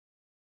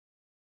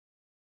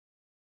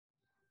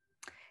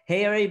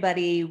Hey,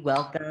 everybody,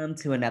 welcome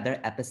to another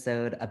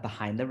episode of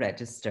Behind the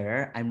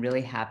Register. I'm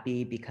really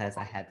happy because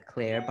I have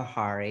Cler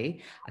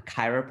Baheri, a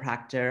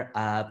chiropractor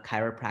of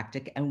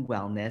Chiropractic and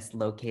Wellness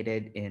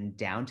located in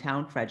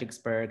downtown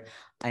Fredericksburg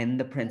in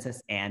the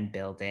Princess Anne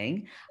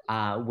building.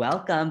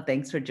 Welcome.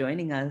 Thanks for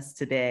joining us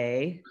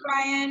today.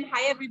 Brian.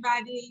 Hi,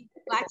 everybody.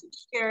 Glad to be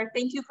here.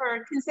 Thank you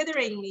for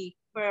considering me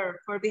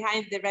for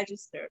Behind the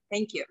Register.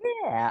 Thank you.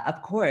 Yeah,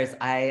 of course.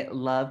 I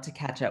love to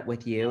catch up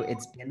with you.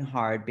 It's been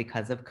hard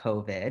because of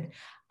COVID.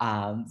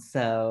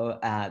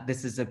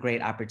 This is a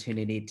great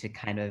opportunity to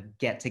kind of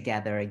get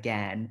together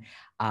again.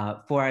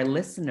 For our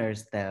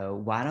listeners,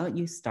 though, why don't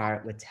you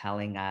start with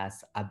telling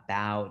us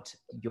about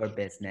your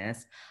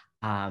business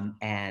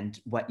and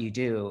what you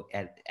do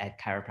at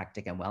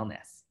Chiropractic and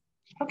Wellness?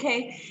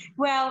 Okay.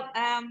 Well,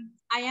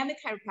 I am a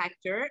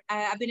chiropractor.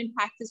 I've been in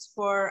practice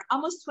for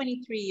almost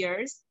 23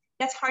 years.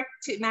 That's hard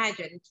to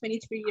imagine.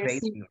 23 years Crazy,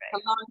 seems right?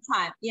 like a long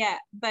time. Yeah,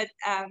 but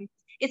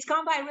it's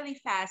gone by really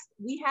fast.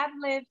 We have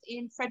lived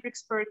in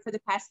Fredericksburg for the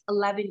past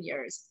 11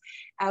 years.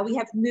 We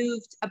have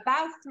moved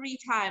about 3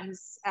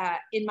 times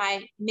in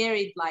my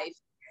married life.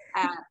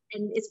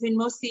 And it's been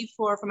mostly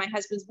for my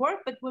husband's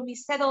work. But when we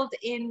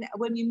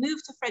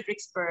moved to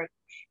Fredericksburg,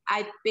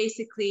 I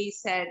basically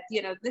said,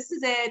 this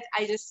is it.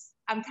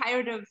 I'm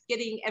tired of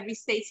getting every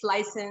state's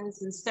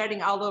license and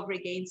starting all over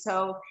again.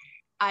 So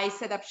I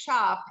set up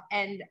shop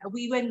and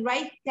we went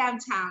right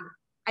downtown.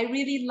 I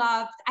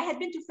had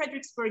been to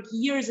Fredericksburg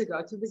years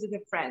ago to visit a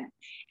friend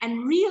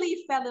and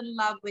really fell in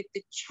love with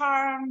the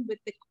charm, with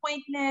the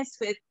quaintness,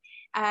 with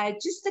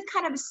just the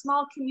kind of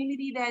small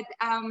community that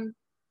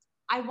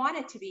I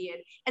wanted to be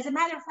in. As a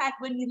matter of fact,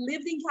 when we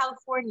lived in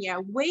California,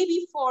 way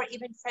before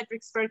even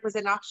Fredericksburg was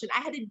an option,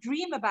 I had a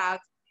dream about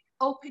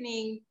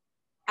opening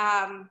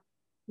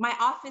my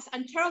office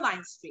on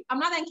Caroline Street. I'm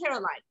not on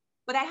Caroline,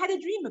 but I had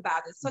a dream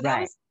about it. So that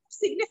Right. was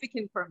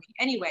significant for me.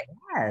 Anyway,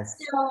 Yes.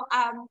 so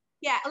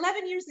yeah,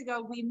 11 years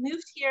ago, we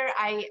moved here.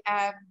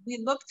 We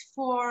looked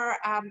for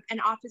an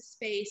office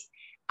space.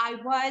 I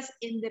was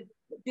in the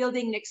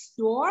building next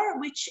door,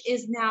 which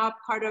is now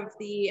part of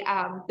the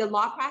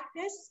law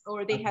practice,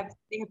 or they have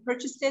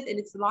purchased it and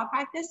it's the law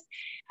practice.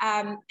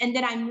 And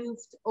then I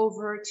moved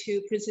over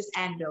to Princess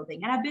Anne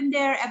building, and I've been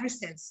there ever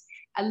since.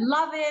 I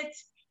love it.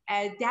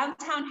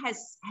 Downtown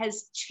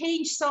has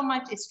changed so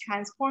much. It's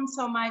transformed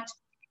so much.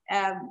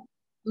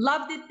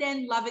 Loved it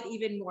then, love it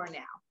even more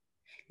now.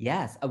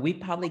 Yes, we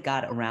probably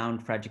got around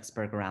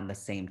Fredericksburg around the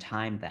same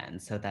time then.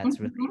 So that's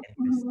really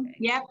interesting.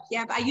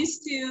 Yep. I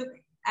used to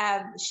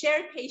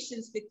share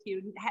patients with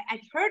you.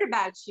 I'd heard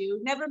about you,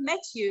 never met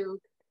you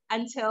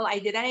until I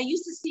did. And I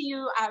used to see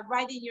you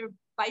riding your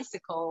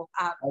bicycle.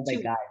 Oh my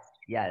too. God.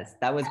 Yes,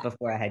 that was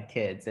before I had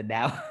kids, and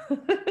now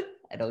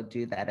I don't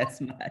do that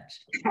as much.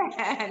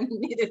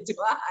 Neither do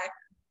I.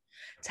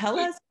 Tell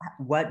us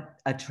what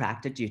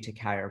attracted you to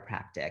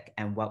chiropractic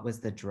and what was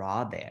the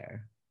draw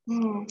there?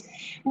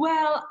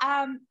 Well,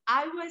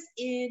 I was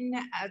in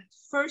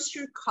first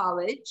year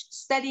college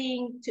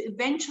studying to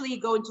eventually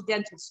go into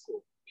dental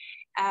school.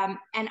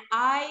 And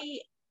I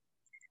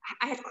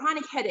had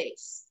chronic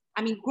headaches.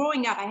 I mean,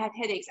 growing up, I had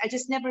headaches. I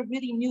just never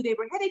really knew they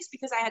were headaches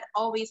because I had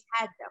always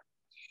had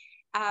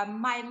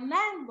them. My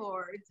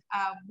landlord,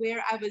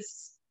 where I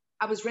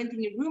was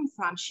renting a room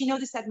from, she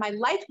noticed that my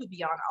light would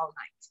be on all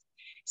night.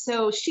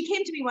 So she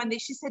came to me one day.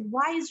 She said,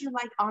 "Why is your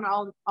light on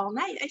all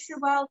night?" I said,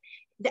 "Well,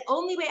 the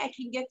only way I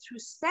can get through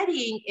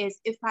studying is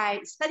if I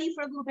study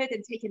for a little bit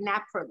and take a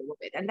nap for a little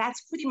bit. And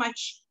that's pretty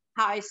much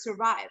how I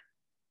survive."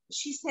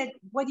 She said,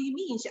 "What do you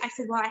mean?" I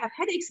said, "Well, I have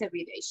headaches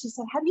every day." She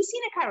said, "Have you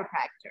seen a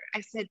chiropractor?"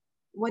 I said,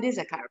 "What is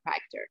a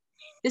chiropractor?"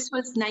 This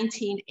was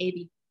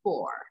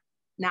 1984.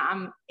 Now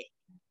I'm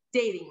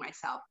dating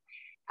myself.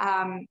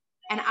 And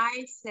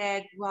I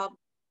said, "Well,"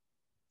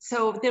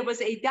 so there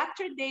was a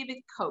Dr.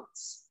 David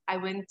Coates I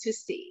went to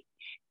see.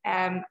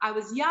 I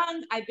was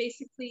young. I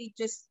basically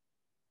just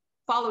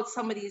followed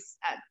somebody's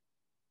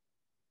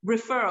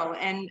referral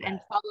and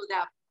followed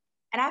up.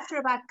 And after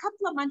about a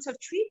couple of months of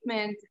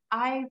treatment,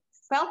 I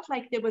felt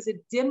like there was a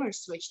dimmer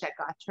switch that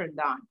got turned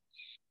on.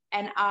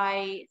 And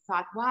I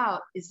thought,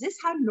 wow, is this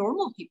how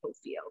normal people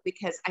feel?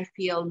 Because I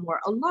feel more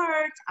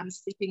alert. I'm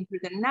sleeping through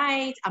the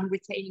night. I'm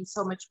retaining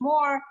so much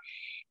more.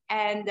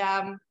 And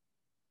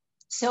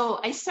so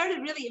I started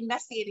really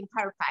investigating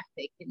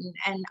chiropractic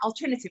and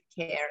alternative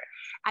care.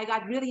 I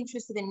got really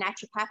interested in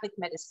naturopathic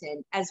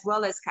medicine as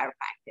well as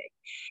chiropractic.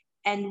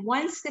 And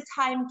once the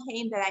time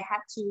came that I had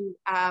to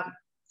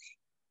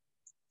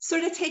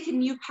sort of take a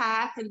new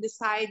path and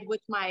decide what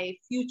my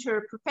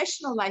future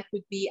professional life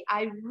would be,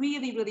 I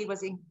really, really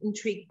was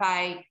intrigued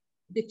by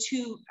the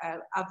two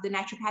of the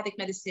naturopathic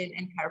medicine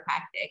and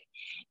chiropractic.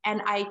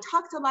 And I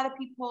talked to a lot of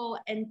people,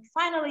 and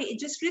finally, it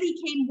just really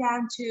came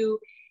down to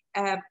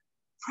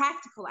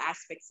practical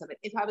aspects of it.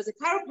 If I was a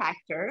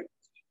chiropractor,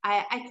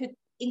 I could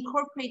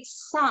incorporate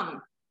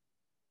some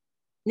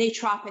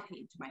naturopathy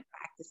into my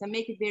practice and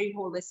make it very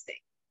holistic.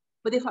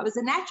 But if I was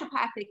a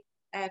naturopathic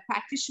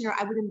practitioner,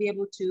 I wouldn't be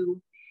able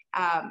to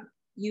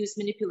use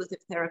manipulative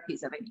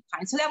therapies of any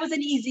kind. So that was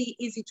an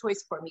easy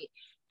choice for me.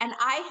 And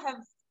I have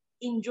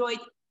enjoyed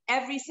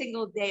every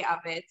single day of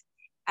it.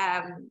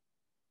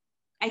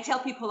 I tell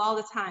people all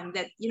the time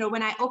that, you know,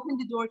 when I open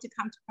the door to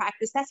come to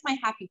practice, that's my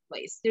happy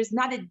place. There's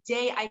not a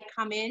day I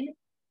come in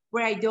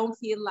where I don't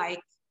feel like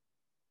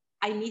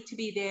I need to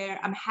be there.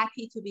 I'm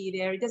happy to be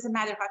there. It doesn't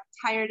matter how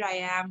tired I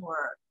am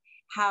or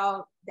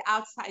how the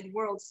outside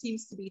world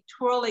seems to be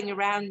twirling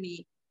around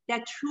me.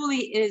 That truly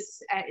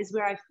is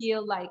where I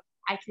feel like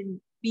I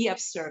can be of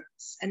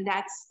service. And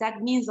that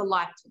means a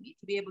lot to me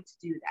to be able to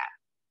do that.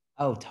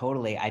 Oh,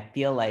 totally. I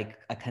feel like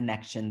a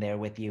connection there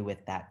with you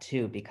with that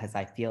too, because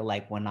I feel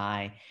like when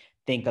I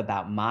think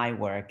about my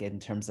work in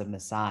terms of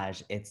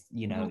massage, it's,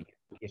 you know,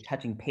 you're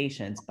touching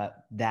patients,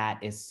 but that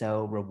is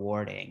so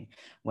rewarding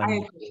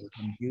when you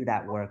can do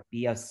that work,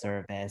 be of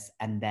service,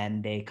 and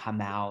then they come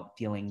out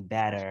feeling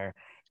better.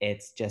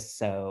 It's just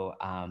so,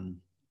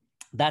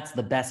 that's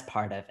the best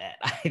part of it,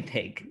 I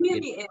think. It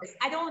really is.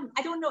 I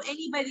don't know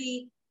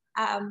anybody,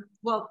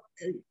 well,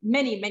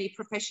 many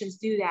professions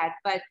do that,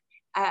 but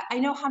I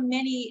know how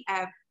many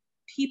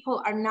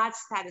people are not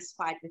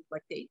satisfied with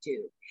what they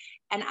do.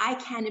 And I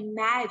can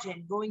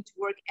imagine going to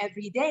work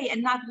every day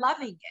and not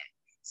loving it.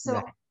 So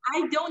right.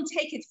 I don't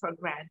take it for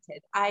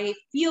granted. I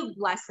feel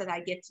blessed that I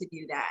get to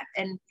do that.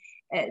 And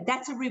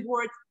that's a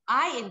reward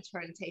I in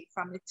turn take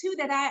from it too,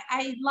 that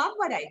I love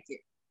what I do.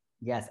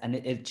 Yes, and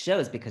it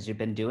shows because you've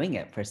been doing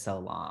it for so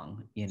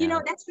long, you know. You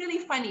know, that's really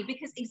funny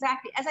because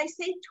exactly, as I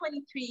say,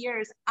 23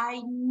 years,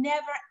 I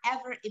never,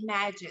 ever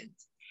imagined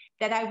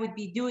that I would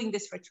be doing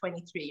this for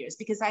 23 years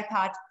because I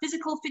thought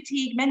physical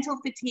fatigue, mental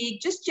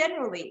fatigue, just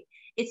generally,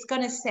 it's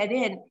going to set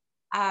in.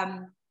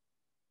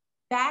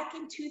 Back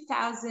in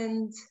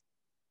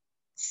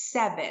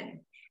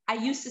 2007, I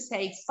used to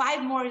say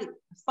 5 more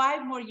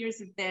years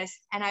of this,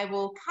 and I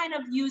will kind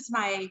of use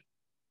my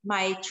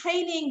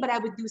training, but I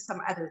would do some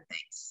other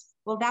things.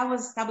 Well, that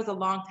was a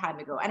long time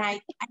ago. And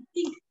I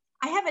think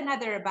I have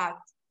another about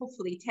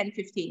hopefully 10,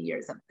 15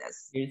 years of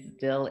this. You're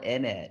still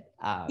in it.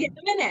 Yeah, I'm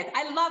in it.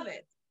 I love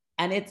it.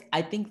 And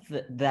I think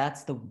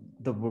that's the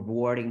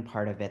rewarding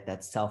part of it,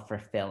 that's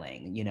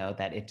self-fulfilling, you know,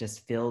 that it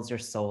just fills your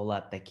soul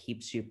up, that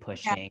keeps you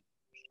pushing,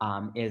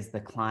 is the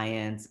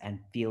clients and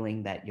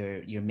feeling that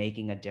you're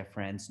making a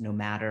difference no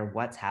matter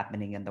what's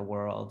happening in the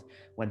world.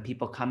 When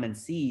people come and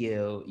see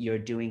you, you're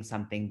doing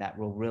something that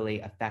will really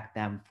affect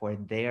them for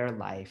their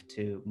life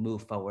to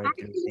move forward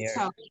through their.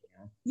 So.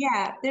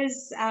 Yeah,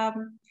 there's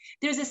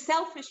a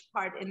selfish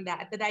part in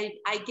that I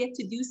get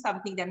to do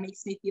something that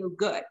makes me feel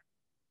good.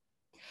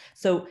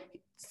 So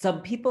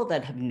some people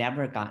that have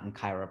never gotten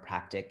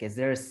chiropractic, is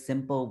there a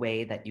simple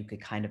way that you could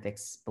kind of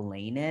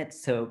explain it?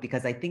 So,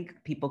 because I think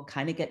people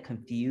kind of get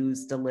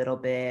confused a little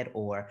bit,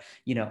 or,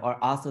 you know,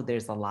 or also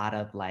there's a lot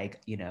of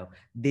like, you know,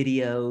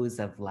 videos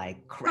of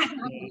like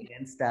cracking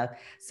and stuff.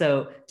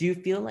 So do you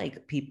feel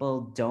like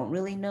people don't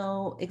really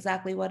know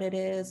exactly what it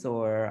is,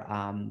 or,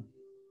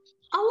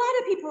 a lot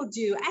of people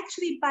do.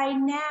 Actually, by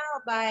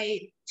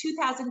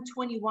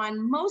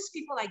 2021, most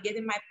people I get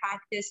in my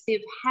practice,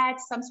 they've had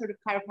some sort of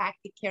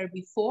chiropractic care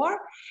before.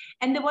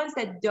 And the ones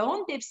that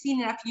don't, they've seen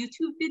enough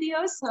YouTube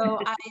videos.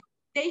 So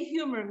they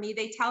humor me.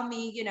 They tell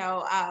me, you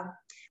know,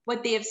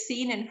 what they have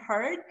seen and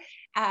heard.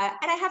 And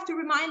I have to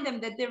remind them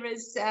that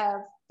there's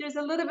a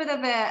little bit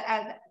of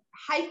a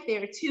hype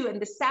there too,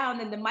 and the sound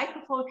and the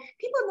microphone.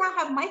 People now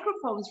have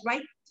microphones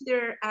right to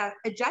their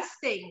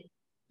adjusting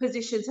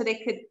position, so they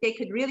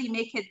could really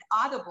make it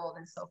audible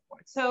and so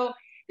forth. So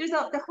there's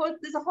a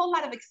whole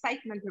lot of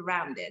excitement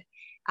around it.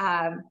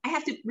 I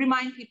have to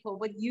remind people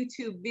what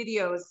YouTube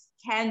videos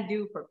can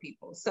do for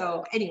people.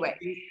 So anyway,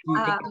 do you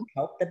think it's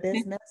helped the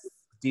business?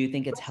 Do you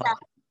think it's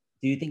helped?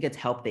 Do you think it's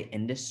helped the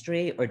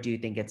industry, or do you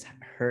think it's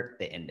hurt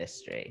the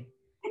industry?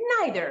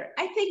 Neither.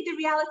 I think the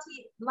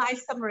reality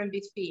lies somewhere in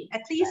between.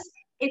 At least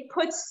it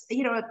puts,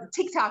 you know,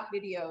 TikTok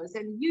videos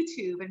and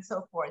YouTube and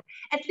so forth.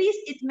 At least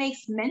it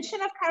makes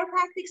mention of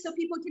chiropractic so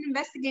people can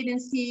investigate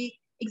and see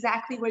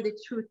exactly where the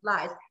truth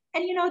lies.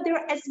 And, you know, there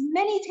are as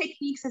many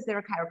techniques as there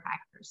are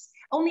chiropractors,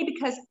 only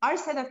because our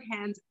set of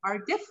hands are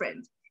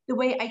different. The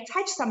way I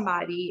touch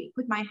somebody,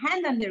 put my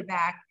hand on their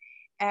back,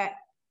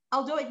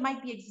 although it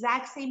might be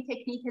exact same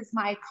technique as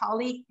my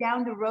colleague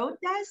down the road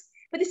does,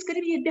 but it's going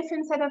to be a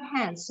different set of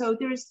hands. So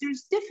there's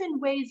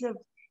different ways of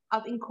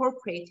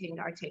incorporating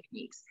our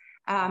techniques.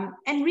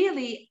 And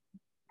really,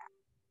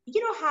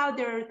 you know how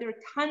there are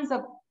tons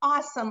of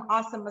awesome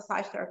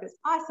massage therapists,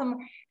 awesome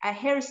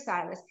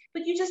hairstylists,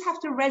 but you just have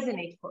to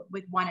resonate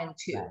with one and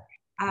two.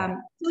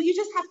 So you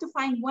just have to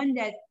find one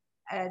that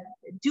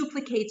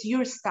duplicates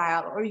your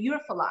style or your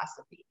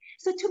philosophy.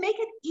 So to make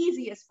it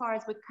easy as far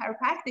as what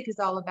chiropractic is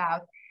all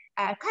about,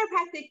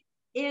 chiropractic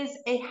is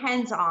a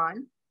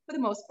hands-on for the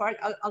most part,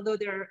 although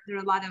there are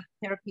a lot of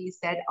therapies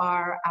that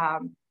are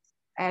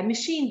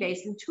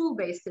machine-based and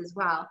tool-based as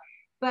well.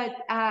 But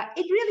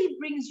it really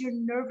brings your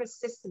nervous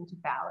system to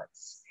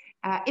balance.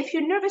 If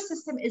your nervous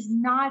system is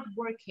not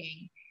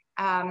working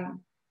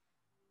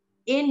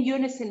in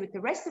unison with the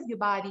rest of your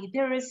body,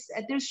 there's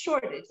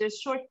shortage, there's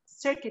short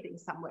circuiting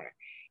somewhere.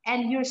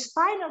 And your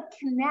spinal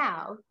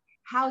canal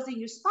housing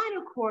your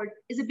spinal cord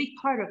is a big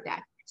part of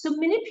that. So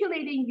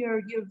manipulating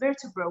your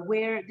vertebra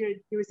where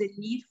there is a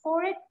need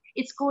for it,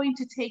 it's going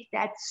to take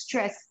that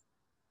stress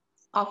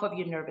off of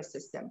your nervous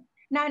system.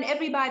 Now, in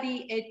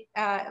everybody,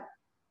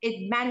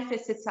 it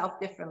manifests itself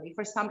differently.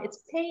 For some,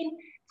 it's pain.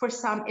 For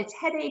some, it's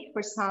headache.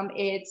 For some,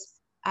 it's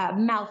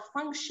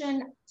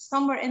malfunction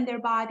somewhere in their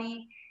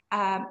body.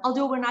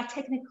 Although we're not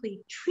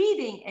technically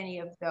treating any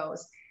of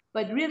those,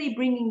 but really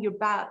bringing your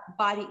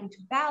body into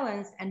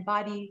balance and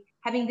body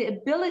having the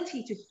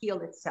ability to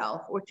heal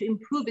itself or to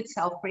improve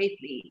itself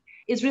greatly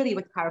is really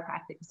what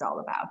chiropractic is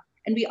all about.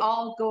 And we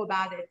all go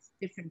about it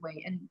a different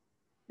way, and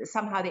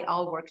somehow they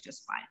all work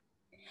just fine.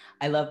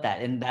 I love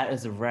that. And that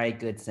is a very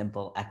good,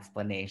 simple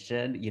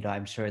explanation.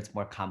 I'm sure it's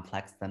more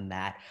complex than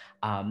that.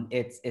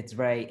 It's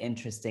very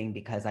interesting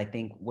because I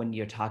think when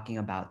you're talking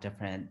about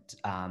different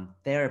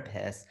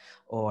therapists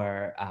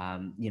or,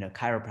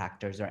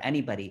 chiropractors or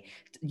anybody,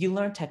 you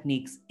learn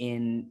techniques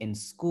in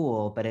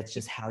school, but it's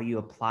just how you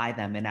apply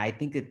them. And I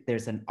think that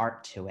there's an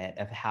art to it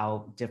of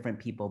how different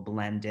people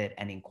blend it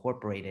and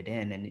incorporate it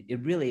in. And it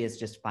really is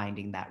just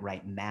finding that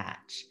right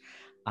match.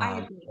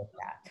 With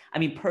that. I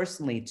mean,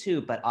 personally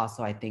too, but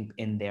also I think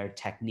in their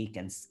technique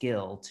and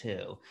skill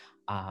too,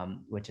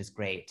 which is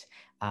great.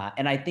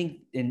 And I think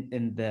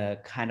in the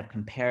kind of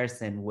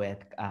comparison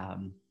with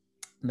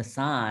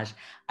massage,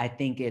 I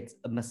think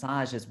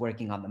massage is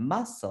working on the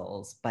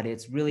muscles, but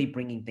it's really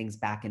bringing things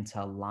back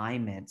into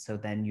alignment so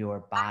then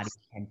your body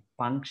can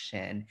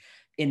function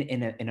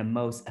in a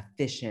most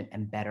efficient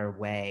and better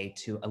way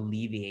to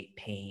alleviate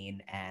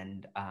pain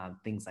and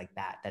things like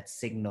that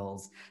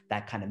signals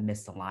that kind of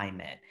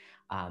misalignment.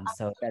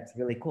 So that's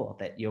really cool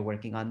that you're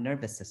working on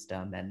nervous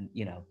system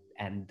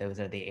and those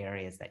are the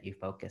areas that you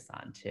focus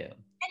on too.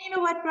 And you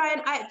know what, Brian?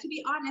 To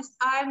be honest,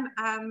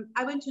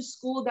 I went to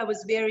school that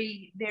was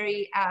very,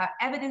 very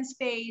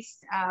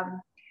evidence-based.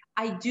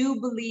 I do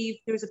believe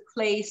there's a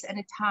place and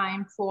a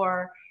time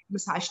for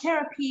massage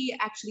therapy.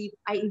 Actually,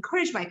 I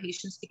encourage my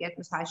patients to get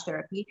massage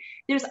therapy.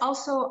 There's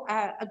also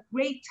a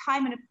great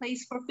time and a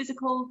place for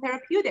physical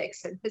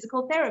therapeutics and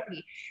physical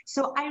therapy.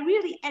 So I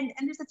really, and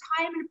there's a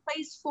time and a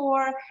place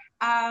for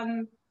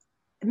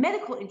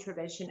medical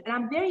intervention. And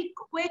I'm very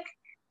quick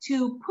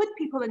to put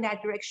people in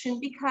that direction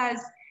because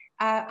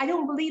I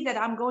don't believe that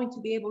I'm going to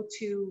be able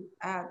to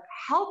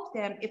help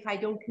them if I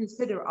don't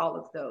consider all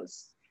of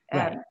those.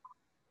 Right.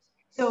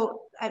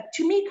 So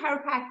to me,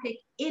 chiropractic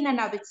in and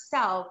of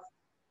itself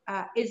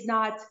is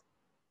not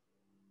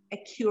a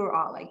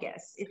cure-all, I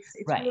guess. It's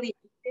right. Really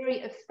a very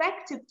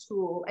effective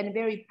tool and a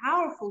very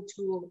powerful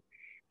tool.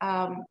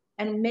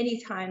 And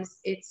many times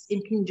it's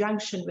in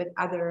conjunction with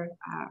other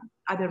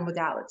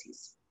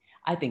modalities.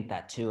 I think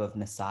that too of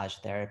massage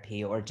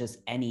therapy or just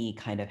any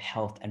kind of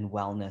health and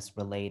wellness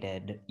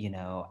related,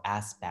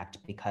 aspect,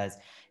 because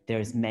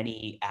there's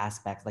many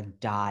aspects like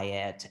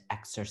diet,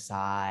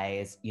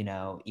 exercise,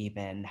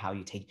 even how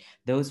you take,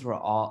 those were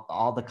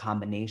all the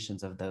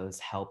combinations of those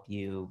help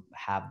you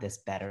have this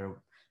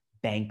better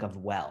bank of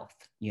wealth,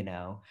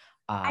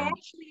 I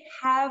actually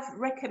have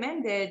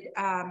recommended,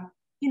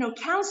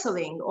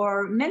 counseling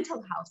or mental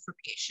health for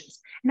patients,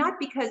 not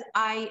because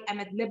I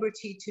am at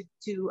liberty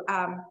to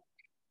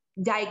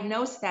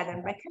diagnose that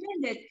and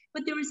recommend it,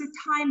 but there is a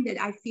time that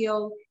I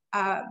feel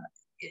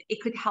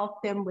it could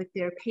help them with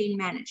their pain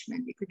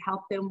management. It could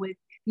help them with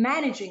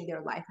managing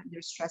their life and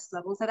their stress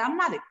levels that I'm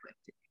not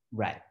equipped to.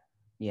 Right.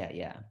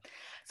 Yeah.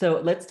 So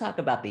let's talk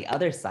about the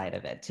other side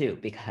of it too,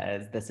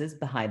 because this is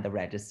behind the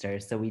register.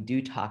 So we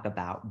do talk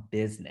about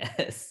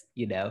business,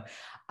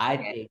 I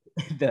think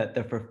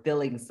the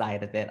fulfilling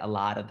side of it a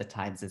lot of the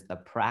times is the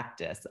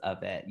practice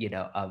of it,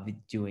 of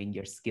doing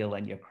your skill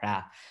and your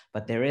craft.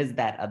 But there is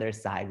that other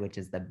side, which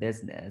is the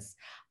business.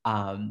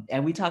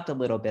 And we talked a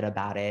little bit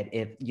about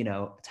it.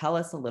 Tell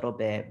us a little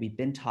bit, we've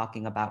been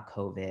talking about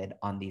COVID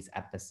on these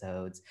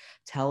episodes.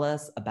 Tell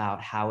us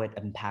about how it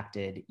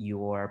impacted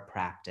your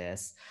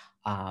practice.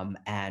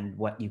 And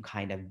what you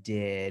kind of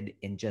did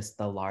in just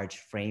the large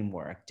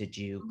framework. Did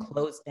you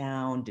close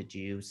down? Did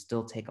you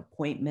still take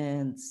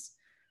appointments?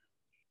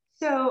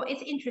 So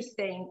it's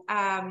interesting.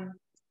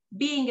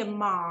 Being a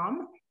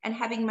mom and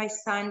having my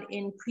son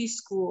in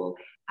preschool,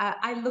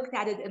 I looked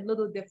at it a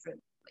little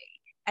differently.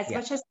 As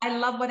much as I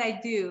love what I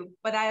do,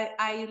 but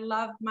I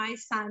love my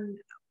son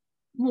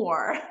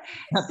more.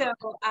 So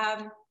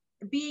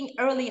being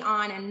early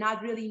on and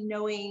not really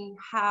knowing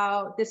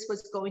how this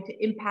was going to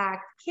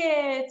impact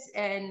kids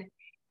and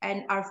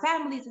our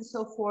families and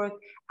so forth,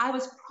 I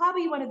was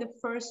probably one of the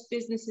first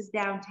businesses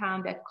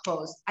downtown that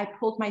closed. I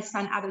pulled my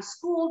son out of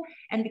school,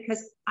 and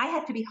because I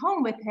had to be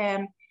home with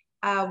him,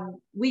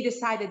 we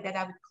decided that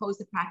I would close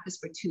the practice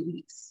for 2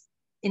 weeks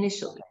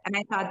initially. And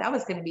I thought that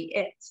was going to be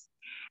it.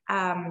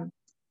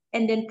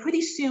 And then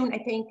pretty soon, I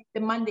think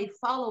the Monday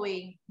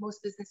following,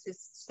 most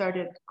businesses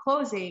started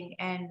closing,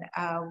 and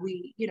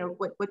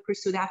what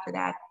pursued after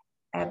that,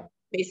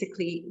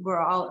 basically we're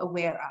all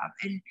aware of.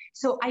 And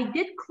so I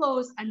did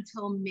close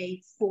until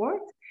May 4th,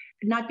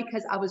 not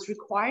because I was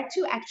required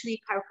to. Actually,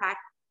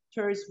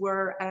 doctors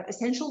were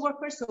essential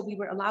workers, so we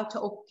were allowed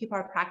to keep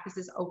our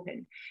practices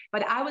open.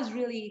 But I was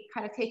really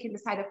kind of taking the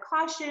side of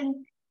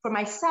caution for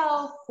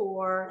myself,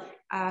 for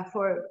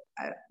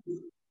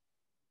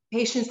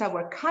patients that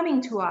were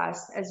coming to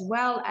us, as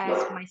well as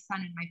my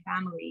son and my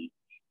family.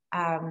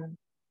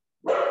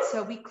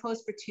 So we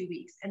closed for 2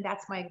 weeks, and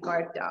that's my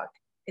guard dog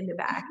in the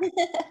back.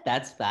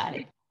 That's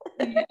funny.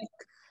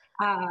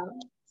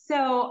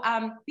 So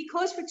we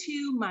closed for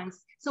 2 months.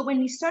 So when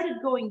we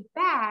started going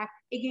back,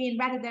 again,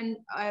 rather than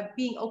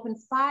being open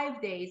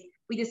 5 days,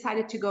 we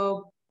decided to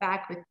go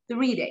back with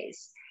 3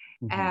 days.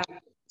 Mm-hmm.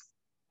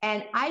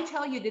 And I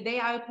tell you, the day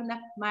I opened up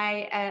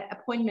my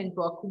appointment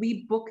book,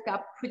 we booked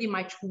up pretty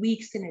much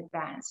weeks in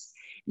advance.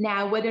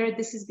 Now, whether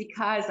this is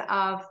because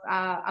of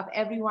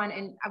everyone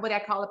and what I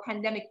call a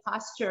pandemic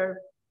posture,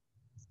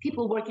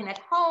 people working at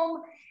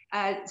home,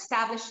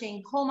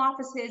 establishing home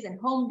offices and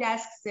home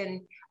desks,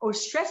 or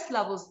stress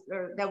levels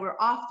that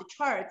were off the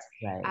charts.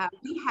 Right.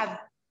 We have,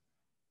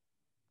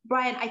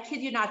 Brian, I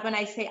kid you not when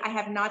I say I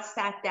have not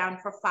sat down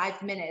for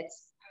 5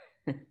 minutes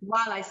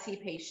while I see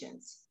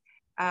patients.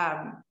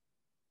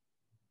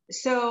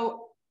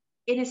 So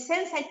in a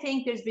sense, I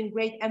think there's been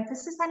great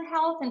emphasis on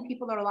health, and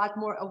people are a lot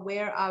more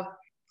aware of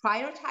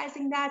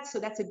prioritizing that. So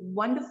that's a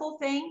wonderful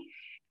thing.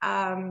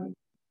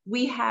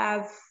 We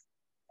have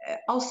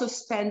also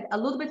spent a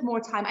little bit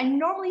more time. I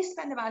normally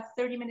spend about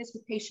 30 minutes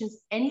with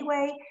patients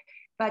anyway,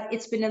 but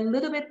it's been a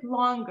little bit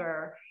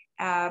longer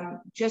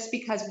just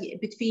because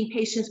between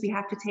patients, we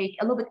have to take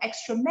a little bit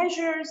extra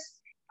measures.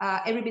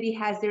 Everybody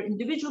has their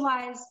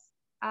individualized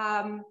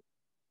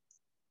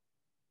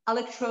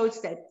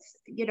electrodes that,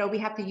 we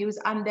have to use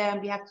on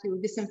them. We have to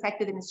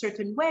disinfect it in a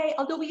certain way,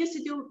 although we used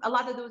to do a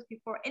lot of those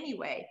before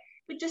anyway,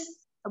 but just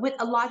with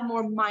a lot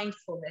more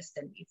mindfulness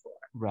than before.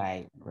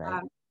 Right.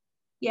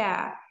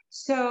 Yeah.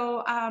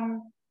 So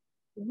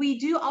we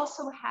do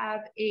also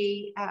have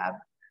a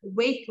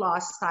weight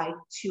loss side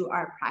to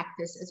our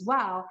practice as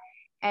well.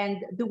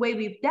 And the way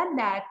we've done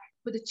that,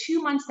 for the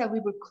 2 months that we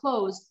were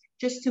closed,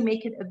 just to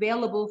make it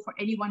available for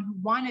anyone who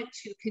wanted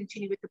to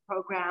continue with the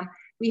program,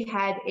 we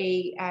had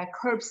a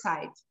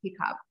curbside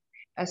pickup.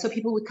 So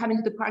people would come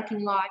into the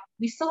parking lot.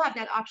 We still have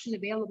that option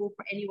available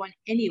for anyone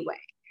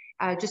anyway,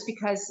 just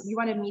because we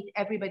want to meet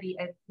everybody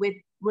with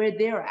where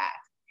they're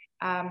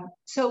at.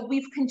 So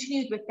we've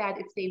continued with that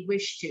if they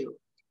wish to.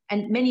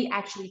 And many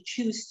actually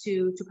choose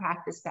to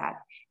practice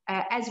that.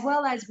 As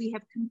well as we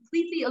have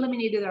completely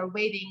eliminated our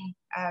waiting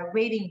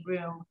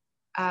room.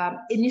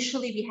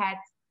 Initially, we had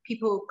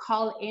people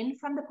call in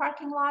from the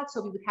parking lot,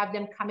 so we would have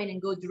them come in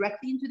and go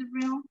directly into the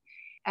room.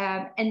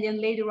 And then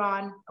later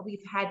on,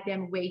 we've had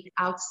them wait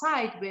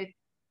outside with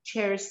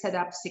chairs set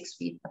up 6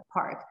 feet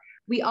apart.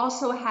 We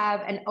also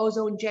have an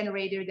ozone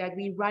generator that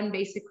we run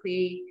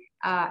basically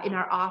in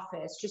our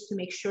office, just to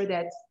make sure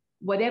that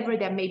whatever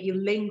that may be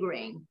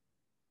lingering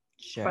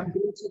from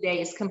day to day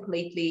is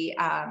completely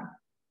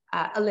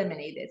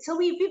eliminated. So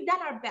we've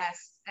done our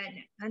best,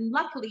 and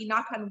luckily,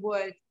 knock on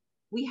wood,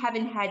 we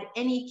haven't had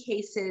any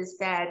cases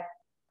that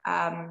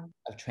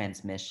of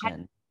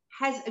transmission.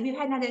 We've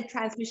had another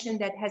transmission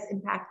that has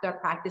impacted our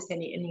practice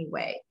in any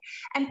way.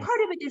 And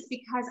part of it is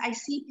because I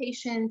see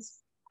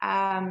patients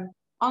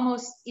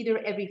almost either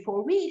every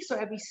 4 weeks or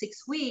every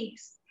 6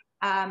 weeks.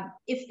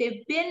 If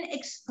they've been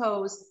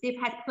exposed, they've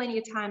had plenty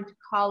of time to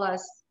call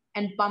us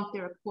and bump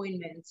their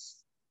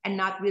appointments and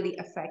not really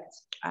affect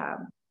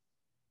our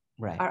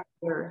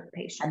other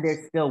patients. And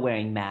they're still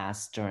wearing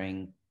masks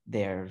during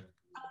their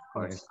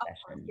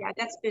session. Yeah,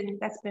 that's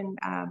been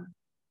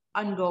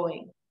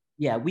ongoing.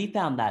 Yeah, we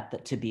found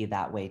that to be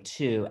that way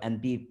too,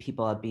 and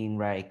people are being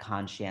very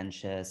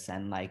conscientious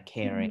and like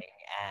caring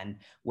and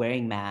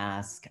wearing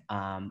masks,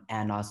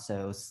 and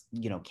also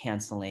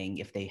canceling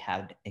if they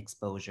had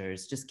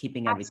exposures, just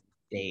keeping everything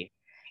safe.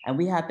 And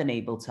we have been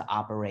able to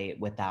operate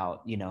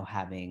without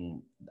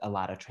having a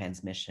lot of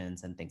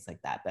transmissions and things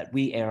like that. But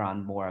we err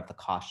on more of the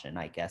caution,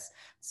 I guess.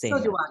 So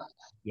do I.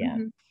 Yeah.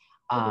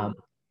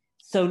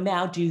 So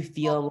now, do you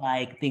feel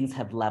like things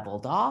have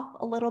leveled off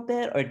a little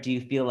bit, or do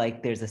you feel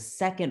like there's a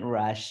second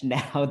rush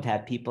now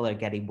that people are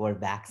getting more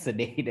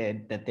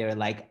vaccinated, that they're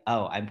like,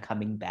 oh, I'm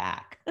coming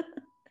back?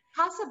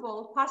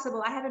 Possible.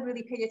 I haven't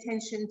really paid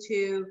attention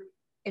to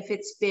if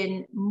it's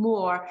been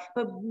more,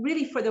 but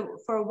really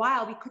for a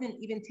while, we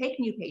couldn't even take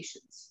new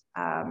patients.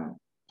 I'm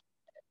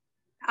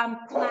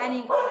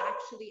planning on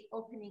actually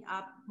opening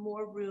up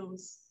more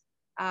rooms.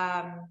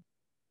 I'm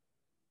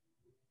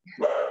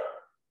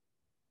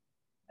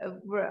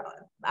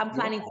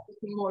planning to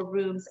open more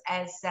rooms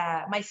as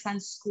my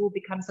son's school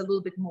becomes a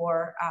little bit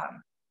more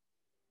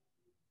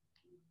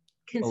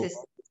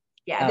consistent.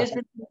 There's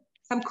been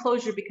some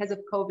closure because of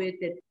COVID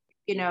that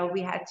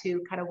we had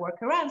to kind of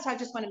work around. So I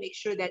just want to make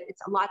sure that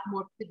it's a lot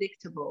more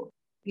predictable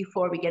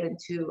before we get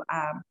into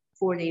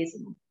 4 days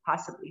and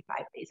possibly 5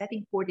 days. I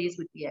think 4 days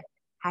would be a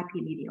happy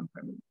medium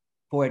for me.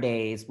 4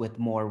 days with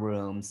more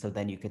rooms, so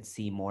then you could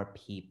see more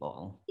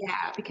people.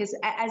 Yeah, because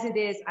as it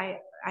is, I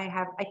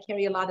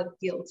carry a lot of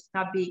guilt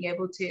not being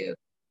able to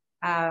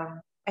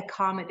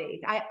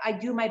accommodate. I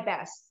do my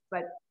best,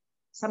 but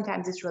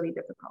sometimes it's really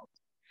difficult.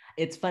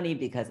 It's funny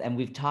because, and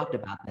we've talked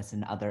about this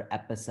in other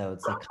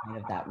episodes, like kind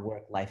of that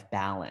work-life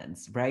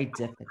balance, very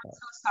difficult.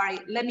 So sorry,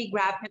 let me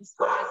grab him.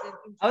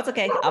 Oh, it's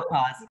okay. I'll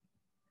pause.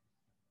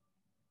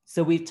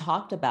 So we've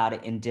talked about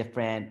it in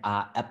different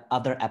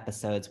other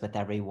episodes with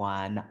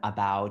everyone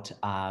about,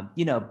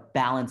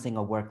 balancing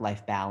a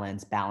work-life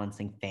balance,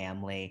 balancing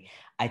family.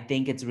 I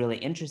think it's really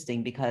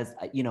interesting because,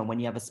 when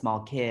you have a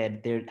small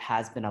kid, there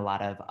has been a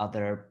lot of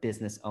other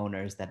business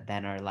owners that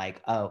then are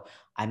like, oh,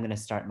 I'm going to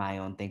start my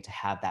own thing to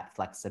have that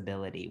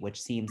flexibility,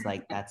 which seems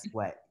like that's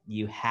what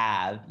you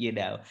have,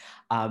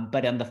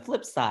 But on the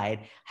flip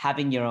side,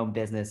 having your own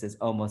business is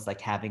almost like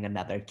having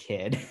another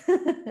kid.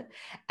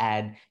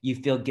 And you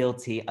feel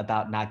guilty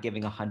about not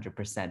giving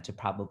 100% to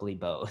probably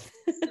both.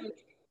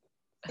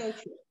 So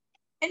true.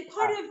 And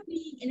part of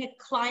being in a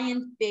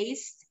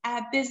client-based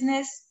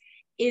business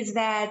is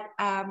that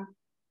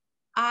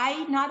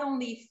I not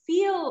only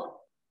feel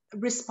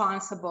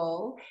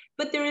responsible,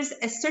 but there is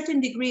a certain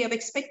degree of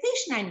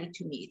expectation I need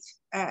to meet.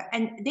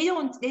 And they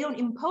don't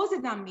impose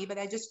it on me, but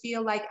I just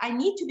feel like I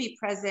need to be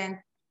present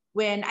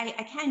when I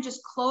can't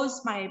just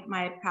close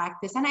my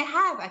practice. And I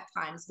have at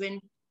times when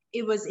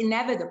it was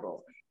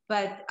inevitable.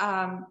 But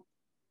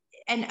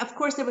and of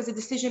course, there was a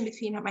decision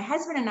between my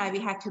husband and I we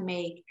had to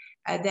make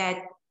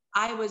that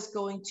I was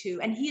going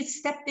to, and he had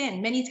stepped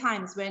in many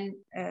times when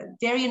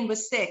Darian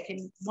was sick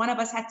and one of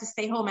us had to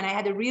stay home and I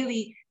had a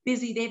really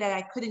busy day that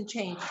I couldn't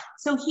change.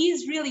 So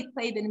he's really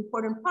played an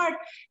important part,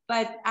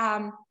 but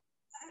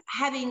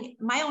having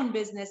my own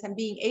business and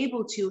being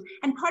able to,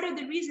 and part of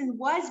the reason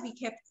was we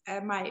kept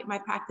my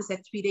practice at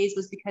 3 days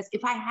was because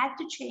if I had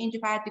to change,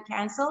 if I had to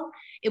cancel,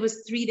 it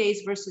was 3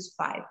 days versus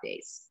 5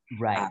 days.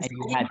 Right, and so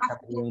you had some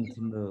room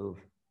to move.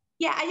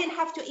 Yeah, I didn't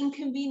have to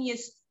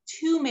inconvenience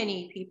too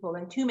many people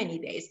in too many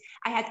days.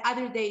 I had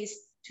other days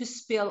to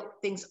spill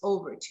things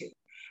over to.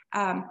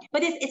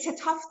 But it's a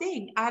tough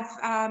thing.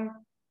 I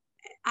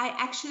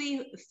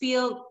actually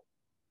feel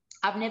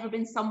I've never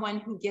been someone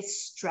who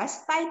gets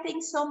stressed by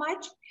things so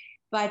much,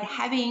 but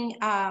having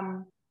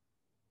a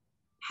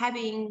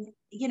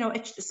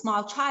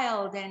small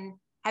child and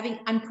having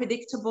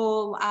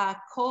unpredictable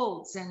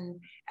colds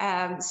and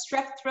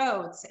strep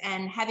throats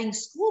and having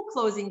school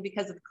closing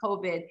because of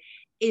COVID,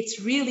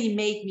 it's really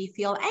made me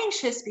feel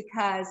anxious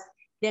because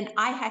then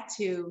I had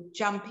to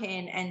jump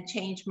in and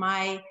change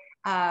my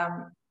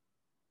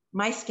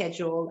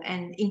schedule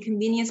and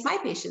inconvenience my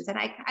patients. And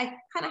I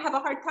kind of have a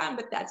hard time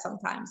with that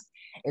sometimes.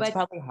 It's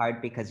probably hard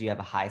because you have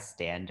a high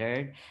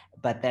standard,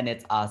 but then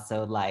it's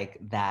also like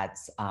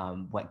that's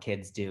what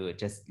kids do.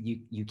 Just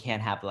you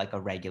can't have like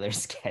a regular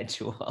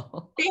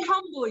schedule. They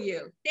humble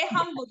you. They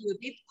humble you.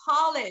 They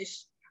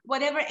polish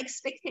whatever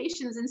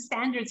expectations and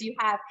standards you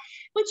have.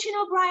 But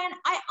Brian,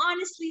 I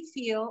honestly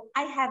feel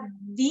I have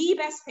the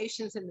best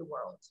patients in the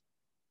world.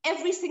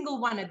 Every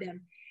single one of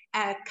them.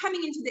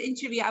 Coming into the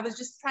interview, I was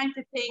just trying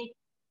to think,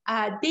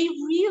 they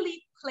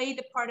really play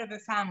the part of a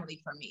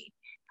family for me.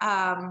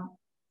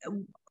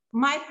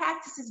 My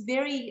practice is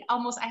very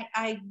almost,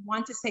 I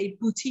want to say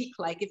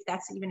boutique-like, if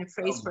that's even a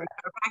phrase for a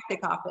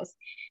chiropractic office.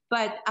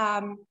 But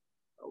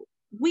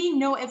we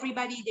know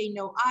everybody, they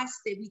know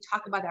us, we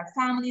talk about our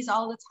families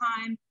all the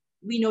time.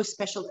 We know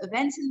special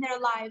events in their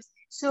lives.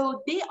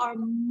 So they are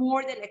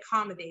more than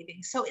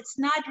accommodating. So it's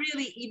not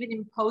really even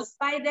imposed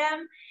by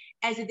them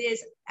as it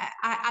is.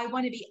 I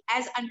want to be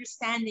as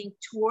understanding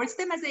towards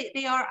them as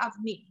they are of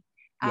me.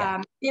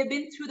 Yeah. They've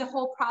been through the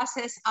whole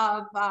process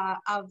of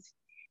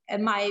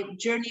my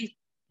journey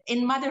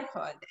in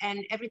motherhood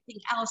and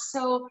everything else.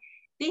 So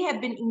they have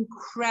been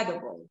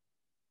incredible.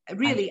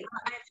 Really,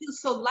 I feel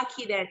so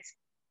lucky that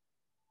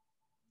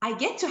I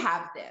get to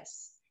have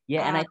this.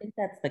 Yeah, and I think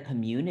that's the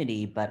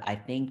community, but I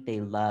think they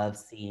love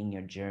seeing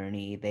your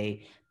journey.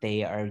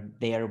 They are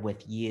there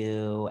with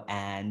you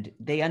and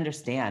they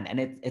understand.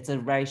 And it's a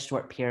very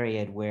short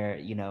period where,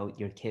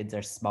 your kids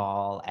are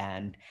small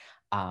and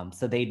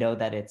so they know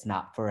that it's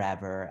not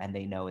forever and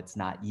they know it's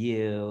not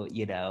you,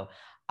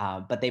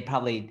 but they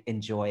probably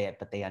enjoy it,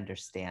 but they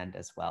understand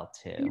as well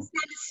too. I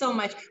understand it so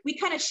much. We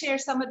kind of share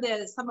some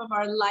of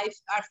our life,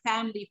 our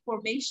family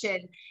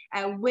formation.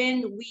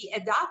 When we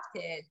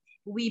adopted,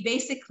 we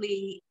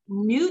basically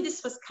knew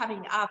this was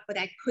coming up, but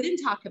I couldn't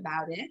talk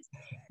about it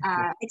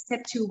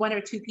except to one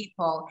or two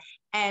people.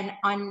 And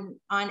on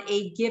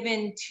a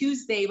given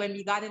Tuesday, when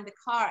we got in the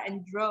car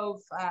and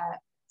drove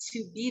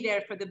to be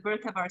there for the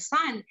birth of our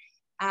son,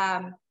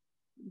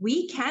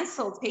 we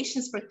canceled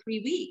patients for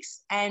 3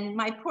 weeks. And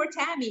my poor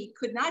Tammy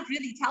could not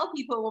really tell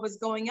people what was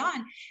going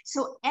on.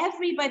 So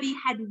everybody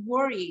had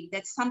worried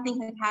that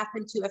something had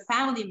happened to a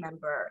family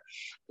member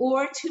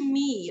or to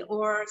me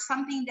or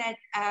something that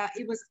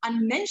it was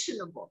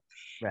unmentionable.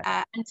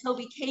 Right. Until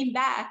we came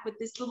back with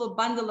this little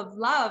bundle of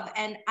love.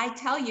 And I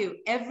tell you,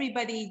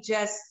 everybody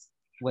just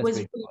was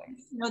really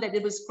to know that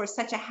it was for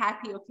such a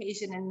happy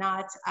occasion and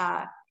not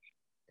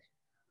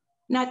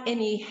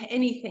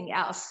anything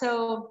else.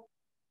 So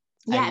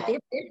yeah, they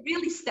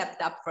really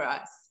stepped up for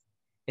us.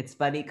 It's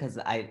funny because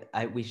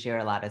we share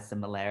a lot of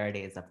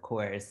similarities, of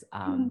course,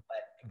 but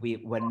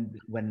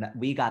when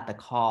we got the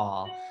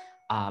call,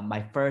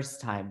 my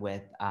first time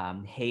with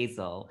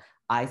Hazel,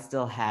 I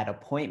still had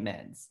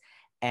appointments,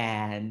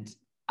 and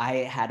I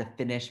had to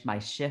finish my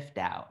shift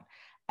out,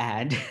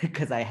 and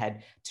because I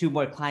had two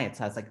more clients,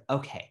 so I was like,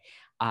 okay.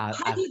 How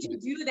did you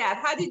do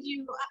that? How did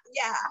you?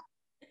 Yeah.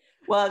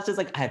 Well, it's just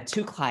like I have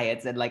two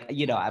clients, and like,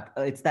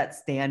 it's that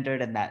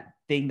standard and that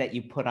thing that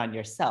you put on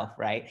yourself,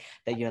 right?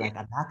 That you're like,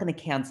 I'm not going to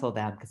cancel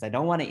them because I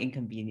don't want to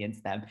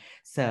inconvenience them.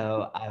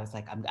 So I was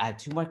like, I have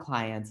two more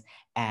clients,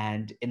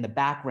 and in the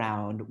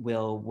background,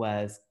 Will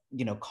was,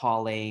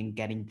 calling,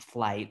 getting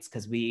flights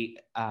because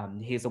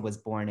Hazel was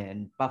born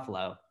in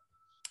Buffalo,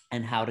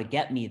 and how to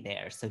get me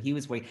there. So he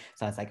was waiting.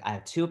 So I was like, I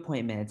have two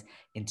appointments.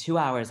 In 2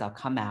 hours, I'll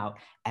come out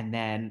and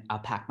then I'll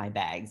pack my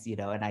bags,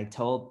 And I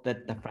told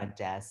the front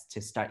desk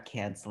to start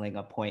canceling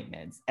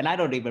appointments. And I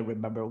don't even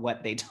remember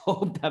what they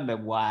told them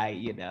and why.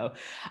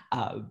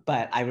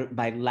 But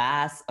my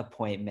last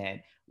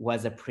appointment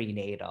was a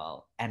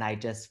prenatal. And I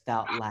just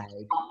felt like,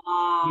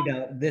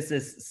 this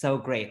is so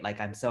great. Like,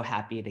 I'm so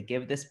happy to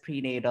give this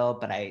prenatal,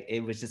 but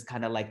it was just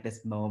kind of like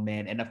this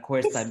moment. And of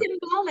course, it's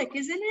symbolic,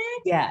 isn't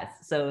it? yes.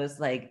 So it was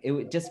like,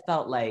 just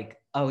felt like,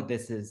 oh,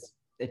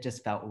 it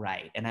just felt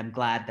right. And I'm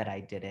glad that I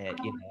did it.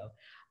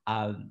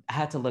 I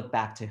had to look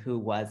back to who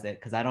was it,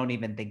 because I don't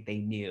even think they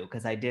knew,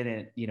 because I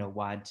didn't,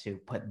 want to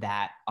put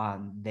that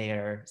on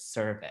their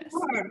service.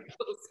 Sure.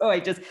 So I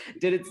just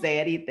didn't say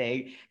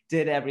anything,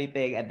 did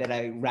everything. And then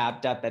I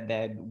wrapped up and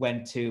then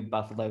went to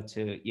Buffalo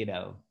to.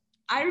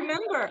 I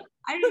remember.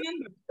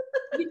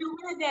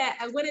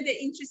 One of the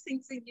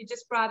interesting things you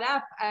just brought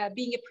up,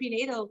 being a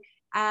prenatal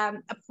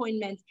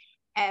appointment,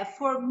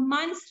 for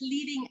months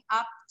leading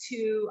up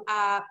to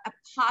a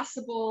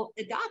possible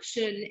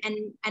adoption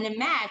and a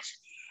match,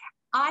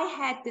 I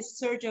had this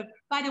surge of,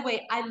 by the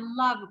way, I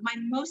love, my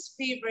most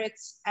favorite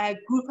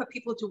group of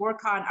people to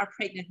work on are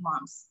pregnant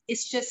moms.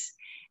 It's just,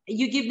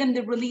 you give them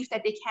the relief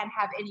that they can't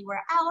have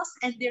anywhere else,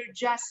 and they're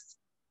just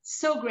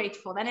so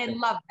grateful. And I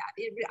love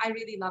that. I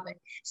really love it.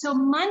 So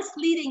months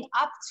leading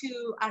up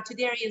to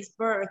Darian's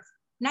birth,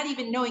 not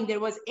even knowing there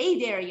was a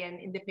Darian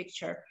in the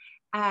picture,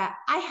 I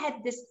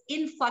had this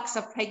influx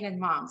of pregnant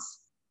moms.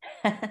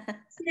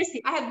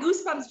 Seriously, I have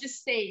goosebumps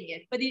just saying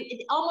it, but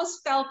it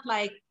almost felt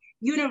like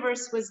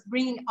universe was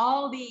bringing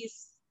all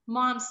these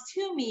moms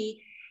to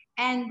me.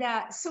 And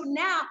so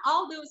now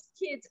all those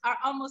kids are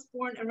almost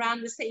born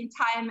around the same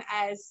time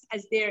as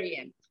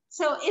Darian.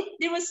 So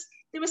there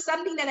was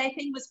something that I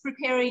think was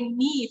preparing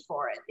me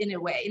for it in a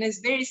way, in a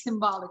very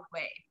symbolic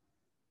way.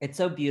 It's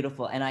so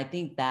beautiful. And I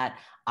think that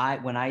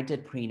when I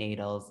did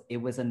prenatals, it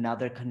was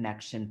another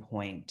connection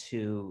point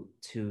to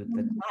the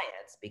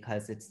clients,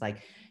 because it's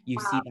like you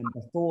see them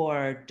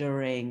before,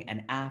 during,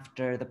 and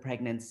after the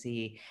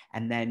pregnancy.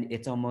 And then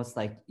it's almost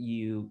like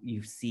you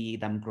see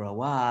them grow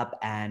up.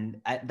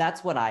 And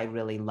that's what I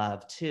really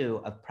love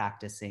too of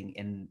practicing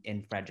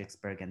in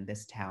Fredericksburg and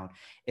this town,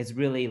 is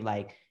really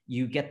like,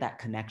 you get that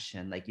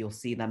connection. Like, you'll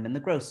see them in the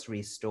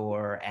grocery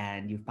store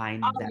and you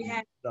find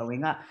them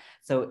growing up.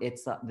 So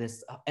it's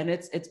this, and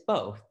it's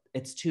both.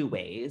 It's two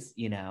ways,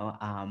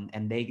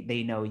 and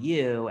they know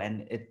you,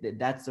 and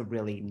that's a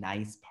really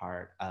nice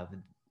part of,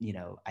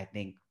 I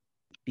think,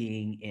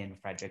 being in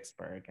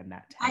Fredericksburg and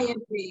that town. I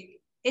agree.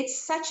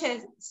 It's such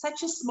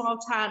a small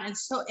town, and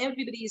so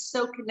everybody is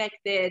so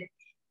connected.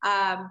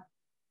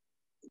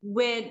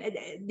 When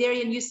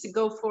Darian used to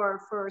go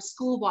for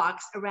school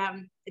walks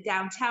around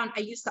downtown, I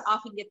used to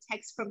often get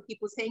texts from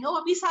people saying,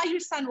 "Oh, we saw your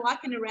son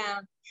walking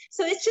around."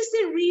 So it's just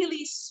a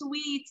really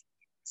sweet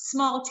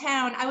small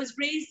town. I was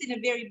raised in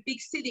a very big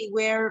city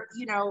where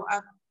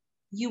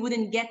you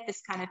wouldn't get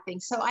this kind of thing.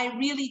 So I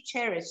really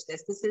cherish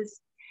this.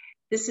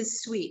 This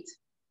is sweet.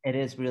 It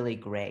is really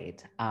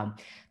great.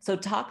 So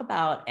talk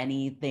about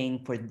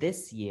anything for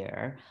this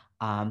year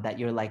that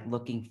you're like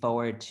looking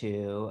forward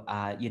to.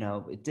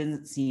 It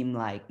didn't seem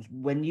like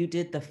when you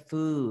did the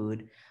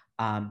food,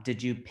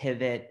 did you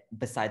pivot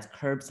besides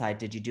curbside?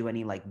 Did you do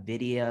any like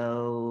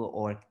video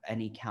or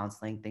any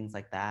counseling, things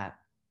like that?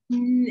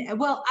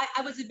 Well,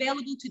 I was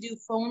available to do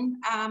phone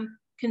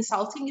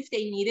consulting if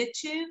they needed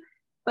to,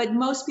 but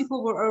most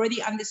people were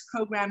already on this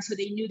program, so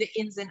they knew the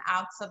ins and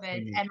outs of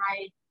it. And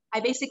I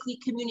basically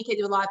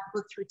communicated with a lot of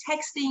people through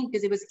texting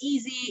because it was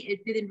easy. It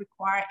didn't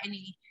require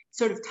any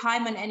sort of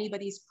time on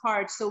anybody's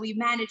part. So we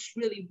managed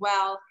really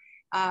well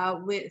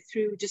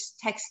through just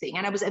texting.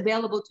 And I was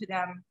available to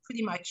them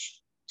pretty much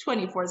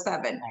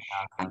 24/7.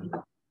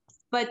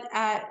 But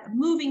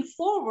moving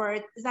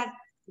forward, is that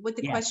what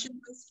the question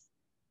was?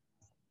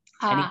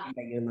 Anything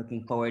that you're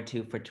looking forward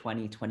to for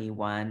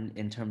 2021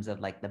 in terms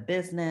of like the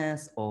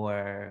business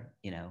or,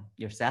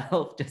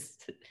 yourself,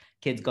 just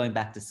kids going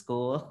back to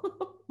school?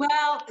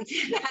 Well,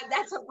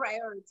 that's a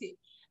priority.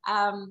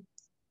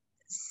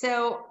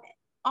 So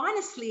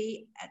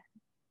honestly,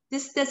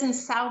 this doesn't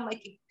sound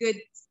like a good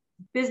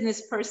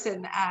business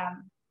person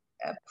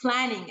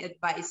planning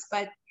advice,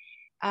 but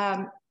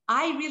I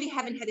really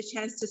haven't had a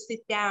chance to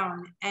sit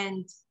down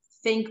and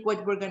think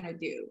what we're going to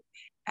do.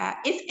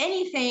 If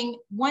anything,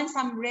 once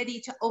I'm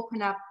ready to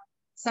open up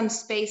some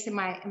space in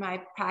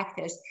my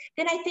practice.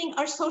 Then I think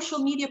our social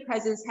media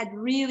presence had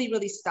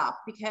really stopped,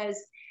 because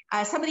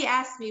somebody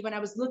asked me when I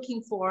was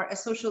looking for a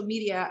social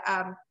media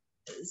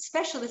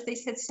specialist, they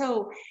said,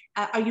 so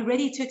are you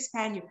ready to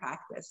expand your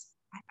practice?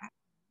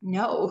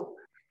 No,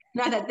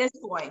 not at this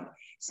point.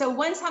 So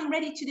once I'm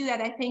ready to do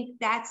that, I think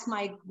that's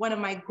one of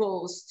my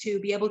goals, to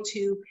be able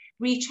to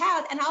reach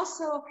out and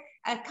also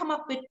come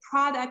up with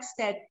products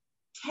that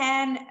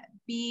can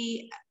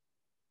be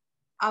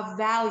of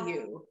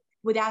value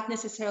without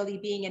necessarily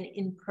being an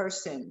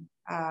in-person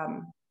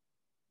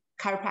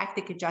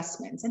chiropractic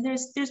adjustments. And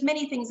there's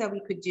many things that we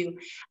could do.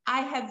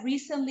 I have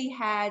recently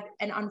had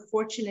an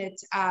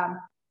unfortunate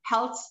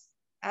health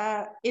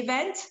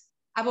event.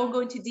 I won't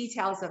go into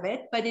details of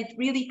it, but it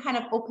really kind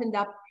of opened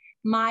up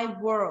my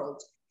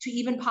world to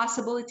even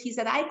possibilities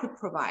that I could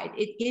provide.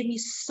 It gave me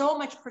so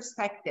much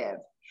perspective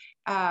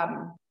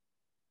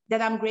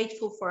that I'm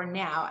grateful for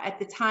now. At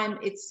the time,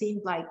 it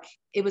seemed like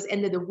it was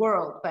end of the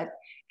world, but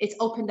it's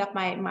opened up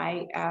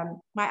my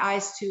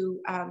eyes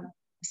to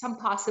some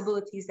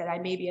possibilities that I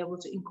may be able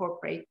to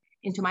incorporate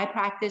into my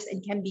practice,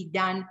 and can be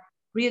done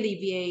really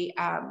via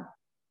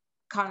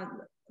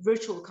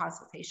virtual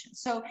consultation.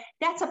 So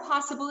that's a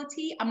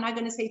possibility. I'm not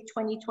going to say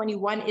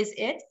 2021 is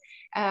it,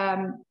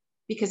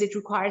 because it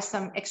requires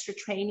some extra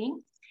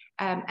training.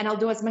 And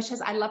although as much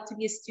as I love to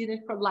be a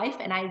student for life,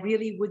 and I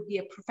really would be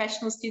a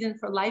professional student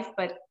for life,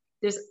 but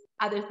there's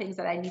other things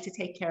that I need to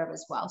take care of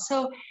as well.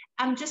 So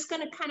I'm just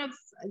going to kind of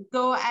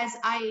go as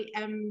I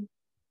am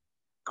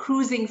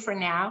cruising for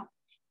now,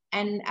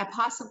 and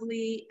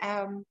possibly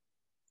a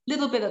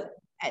little bit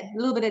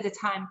at a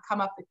time come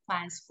up with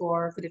plans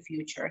for the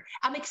future.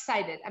 I'm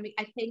excited. I mean,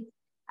 I think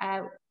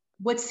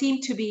what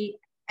seemed to be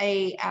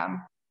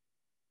an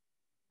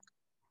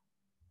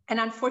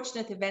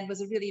unfortunate event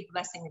was a really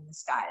blessing in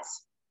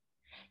disguise.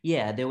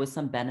 Yeah, there was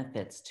some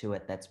benefits to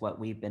it. That's what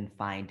we've been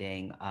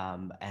finding.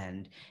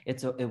 And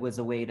it was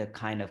a way to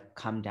kind of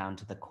come down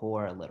to the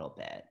core a little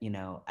bit.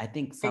 I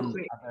think some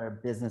other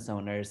business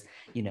owners,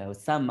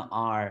 some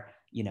are,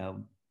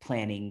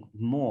 planning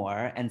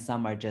more, and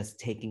some are just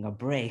taking a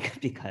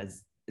break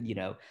because,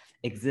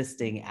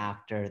 existing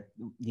after,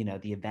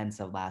 the events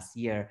of last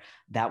year,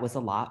 that was a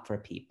lot for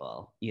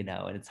people,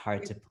 and it's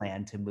hard to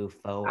plan to move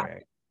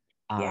forward.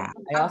 Yeah,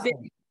 I've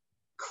been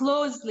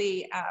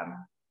closely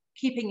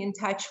keeping in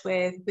touch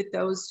with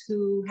those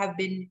who have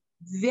been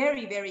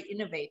very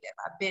innovative.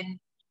 I've been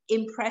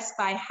impressed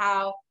by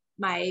how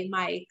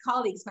my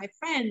colleagues, my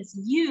friends,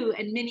 you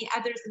and many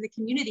others in the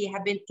community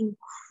have been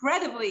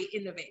incredibly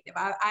innovative.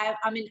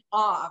 I'm in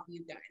awe of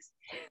you guys,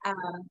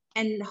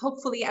 and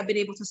hopefully I've been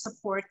able to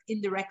support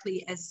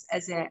indirectly as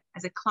a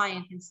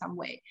client in some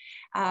way.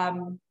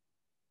 And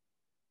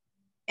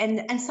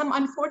some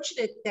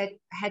unfortunate that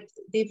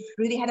they've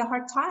really had a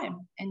hard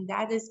time, and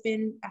that has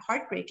been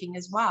heartbreaking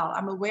as well.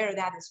 I'm aware of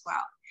that as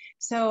well.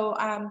 So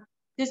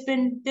there's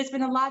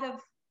been a lot of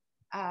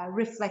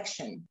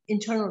reflection,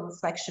 internal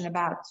reflection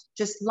about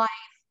just life,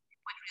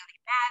 what really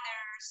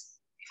matters.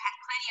 We've had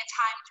plenty of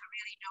time to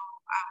really know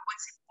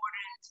what's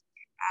important.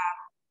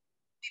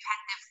 We've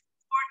had the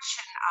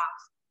fortune of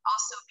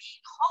also being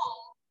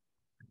home.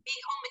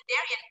 Being home with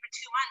Darian for 2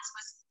 months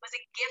was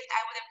a gift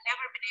I would have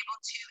never been able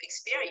to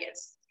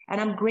experience. And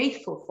I'm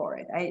grateful for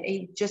it.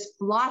 It just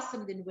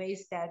blossomed in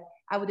ways that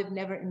I would have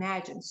never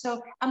imagined.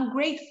 So I'm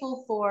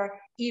grateful for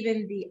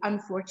even the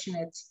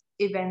unfortunate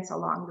events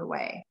along the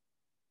way.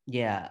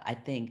 Yeah, I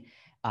think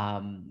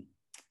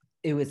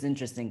it was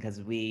interesting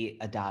because we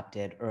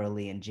adopted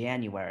early in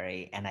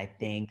January, and I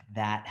think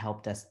that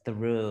helped us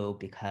through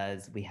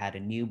because we had a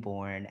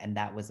newborn, and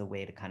that was a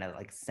way to kind of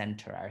like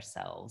center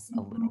ourselves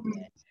a little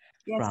bit.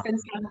 Yes, spend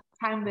some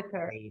time with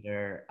her.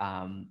 Greater,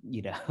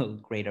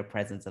 greater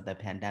presence of the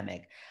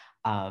pandemic.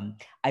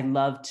 I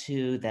love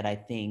too that I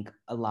think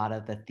a lot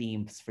of the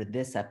themes for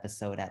this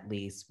episode, at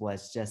least,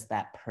 was just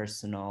that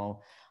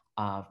personal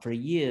for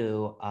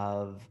you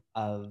of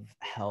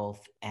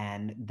health,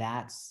 and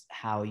that's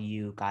how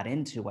you got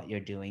into what you're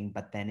doing,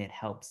 but then it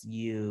helps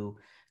you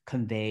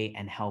convey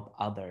and help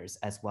others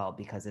as well,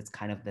 because it's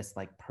kind of this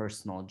like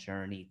personal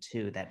journey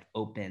too that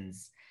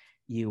opens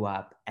you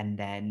up, and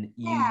then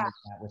you use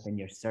that within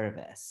your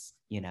service.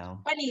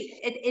 Funny,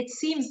 it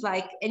seems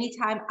like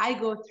anytime I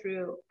go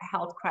through a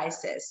health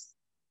crisis,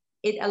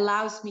 it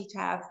allows me to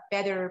have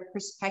better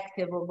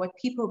perspective of what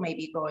people may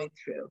be going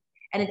through,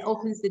 and it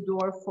opens the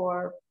door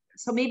for,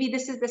 so maybe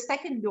this is the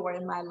second door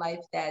in my life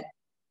that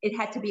it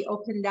had to be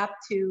opened up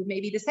to,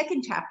 maybe the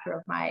second chapter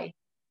of my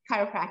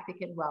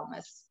chiropractic and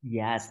wellness.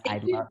 Yes,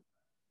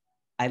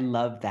 I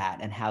love that,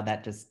 and how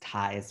that just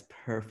ties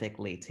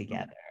perfectly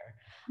together.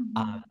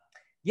 Mm-hmm.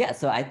 Yeah,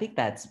 so I think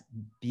that's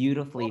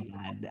beautifully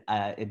done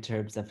in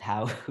terms of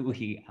how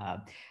we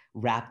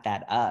wrap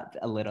that up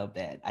a little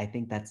bit. I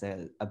think that's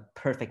a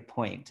perfect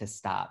point to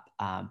stop.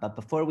 But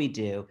before we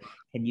do,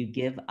 can you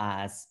give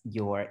us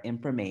your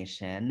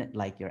information,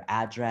 like your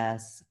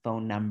address,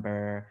 phone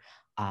number,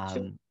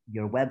 Sure.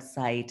 your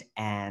website,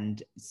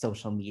 and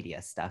social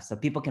media stuff, so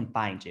people can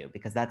find you?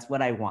 Because that's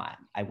what I want.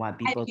 I want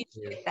people to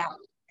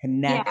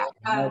connect,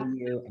 Yeah. know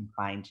you, and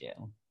find you?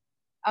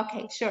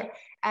 Okay, sure.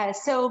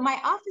 So my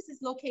office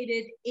is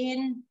located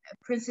in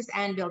Princess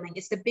Anne building.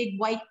 It's the big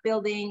white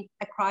building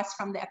across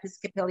from the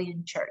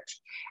Episcopalian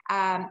Church,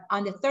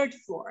 on the third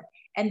floor.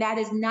 And that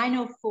is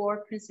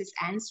 904 Princess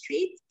Anne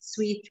Street,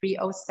 Suite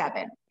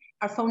 307.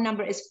 Our phone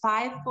number is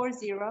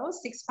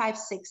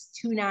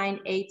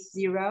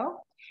 540-656-2980.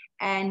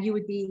 And you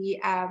would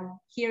be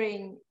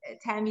hearing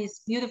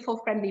Tammy's beautiful,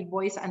 friendly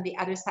voice on the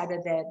other side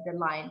of the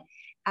line.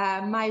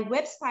 My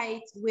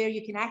website, where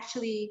you can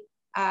actually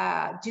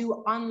do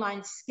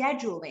online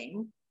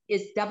scheduling,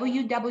 is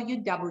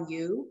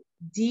www.dr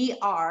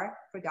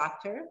for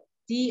doctor,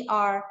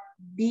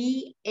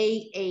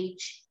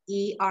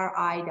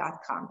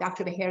 drbaheri.com,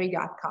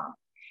 drbaheri.com.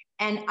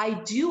 And I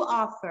do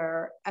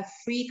offer a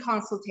free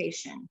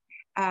consultation.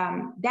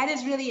 That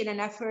is really in an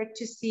effort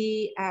to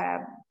see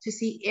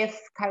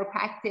if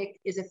chiropractic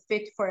is a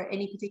fit for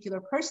any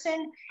particular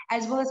person,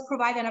 as well as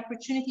provide an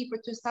opportunity for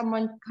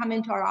someone to come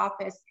into our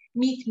office,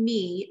 meet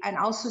me, and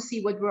also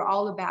see what we're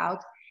all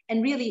about.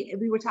 And really,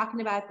 we were talking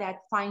about that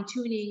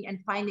fine-tuning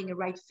and finding a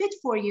right fit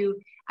for you.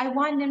 I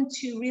want them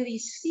to really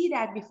see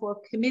that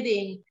before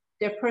committing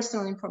their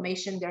personal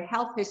information, their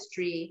health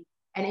history,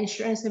 and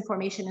insurance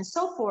information, and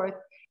so forth.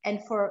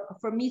 And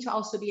for me to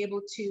also be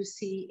able to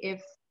see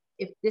if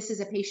this is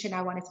a patient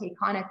I want to take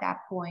on at that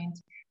point,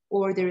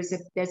 or there's a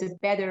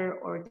better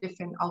or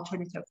different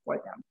alternative for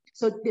them.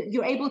 So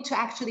you're able to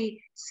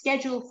actually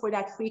schedule for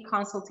that free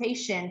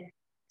consultation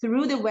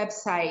through the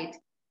website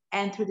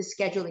and through the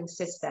scheduling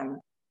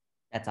system.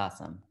 That's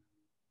awesome.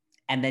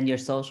 And then your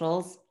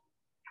socials?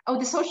 Oh,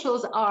 the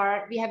socials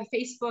are, we have a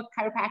Facebook,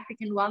 Chiropractic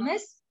and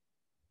Wellness,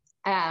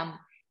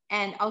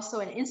 and also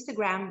an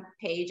Instagram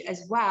page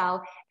as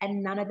well.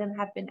 And none of them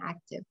have been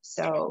active.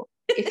 So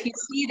if you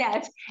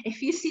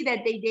see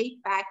that they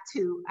date back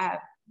to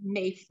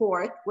May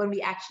 4th, when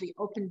we actually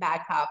open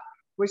back up,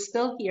 we're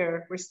still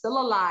here, we're still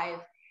alive.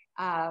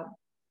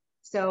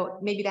 So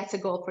maybe that's a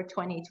goal for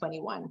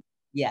 2021.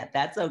 Yeah,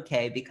 that's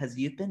okay, because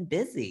you've been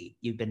busy.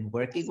 You've been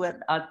working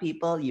on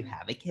people, you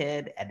have a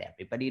kid, and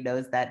everybody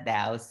knows that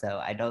now. So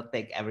I don't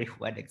think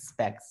everyone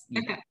expects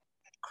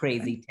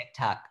crazy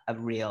TikTok of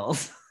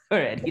reels or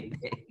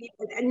anything.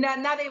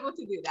 Not able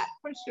to do that,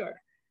 for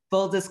sure.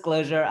 Full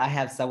disclosure, I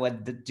have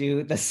someone to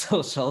do the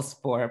socials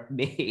for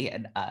me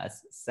and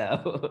us.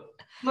 So,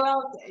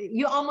 well,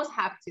 you almost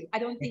have to. I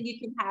don't think you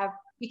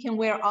can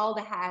wear all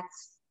the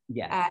hats,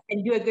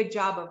 and do a good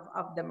job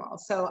of them all.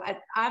 So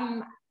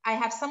I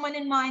have someone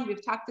in mind.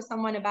 We've talked to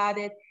someone about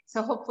it.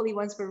 So hopefully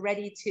once we're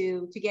ready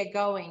to get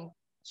going,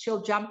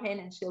 she'll jump in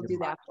and she'll do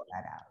that for us.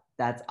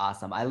 That's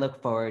awesome. I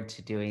look forward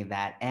to doing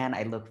that. And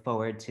I look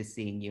forward to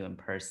seeing you in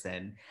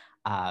person,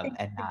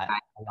 and not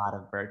a lot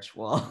of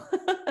virtual.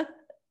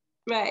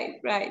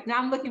 Right. Now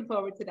I'm looking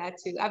forward to that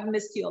too. I've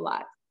missed you a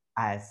lot.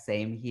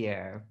 Same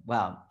here.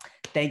 Well,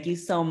 thank you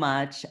so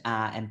much.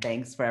 And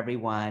thanks for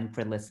everyone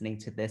for listening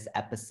to this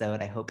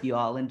episode. I hope you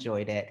all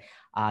enjoyed it.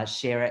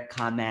 Share it,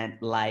 comment,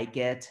 like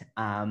it,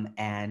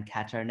 and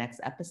catch our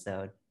next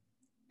episode.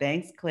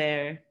 Thanks,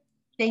 Claire.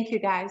 Thank you,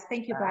 guys.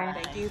 Thank you,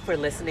 Brian. Thank you for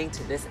listening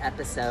to this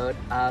episode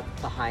of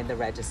Behind the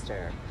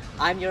Register.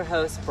 I'm your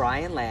host,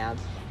 Brian Lamb,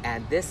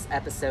 and this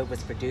episode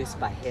was produced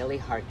by Haley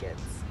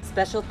Harkins.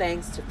 Special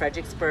thanks to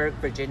Fredericksburg,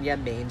 Virginia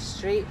Main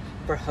Street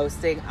for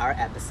hosting our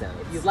episode.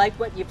 If you like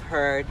what you've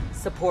heard,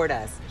 support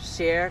us,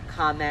 share,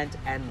 comment,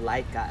 and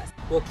like us.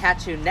 We'll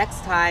catch you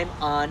next time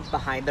on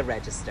Behind the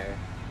Register.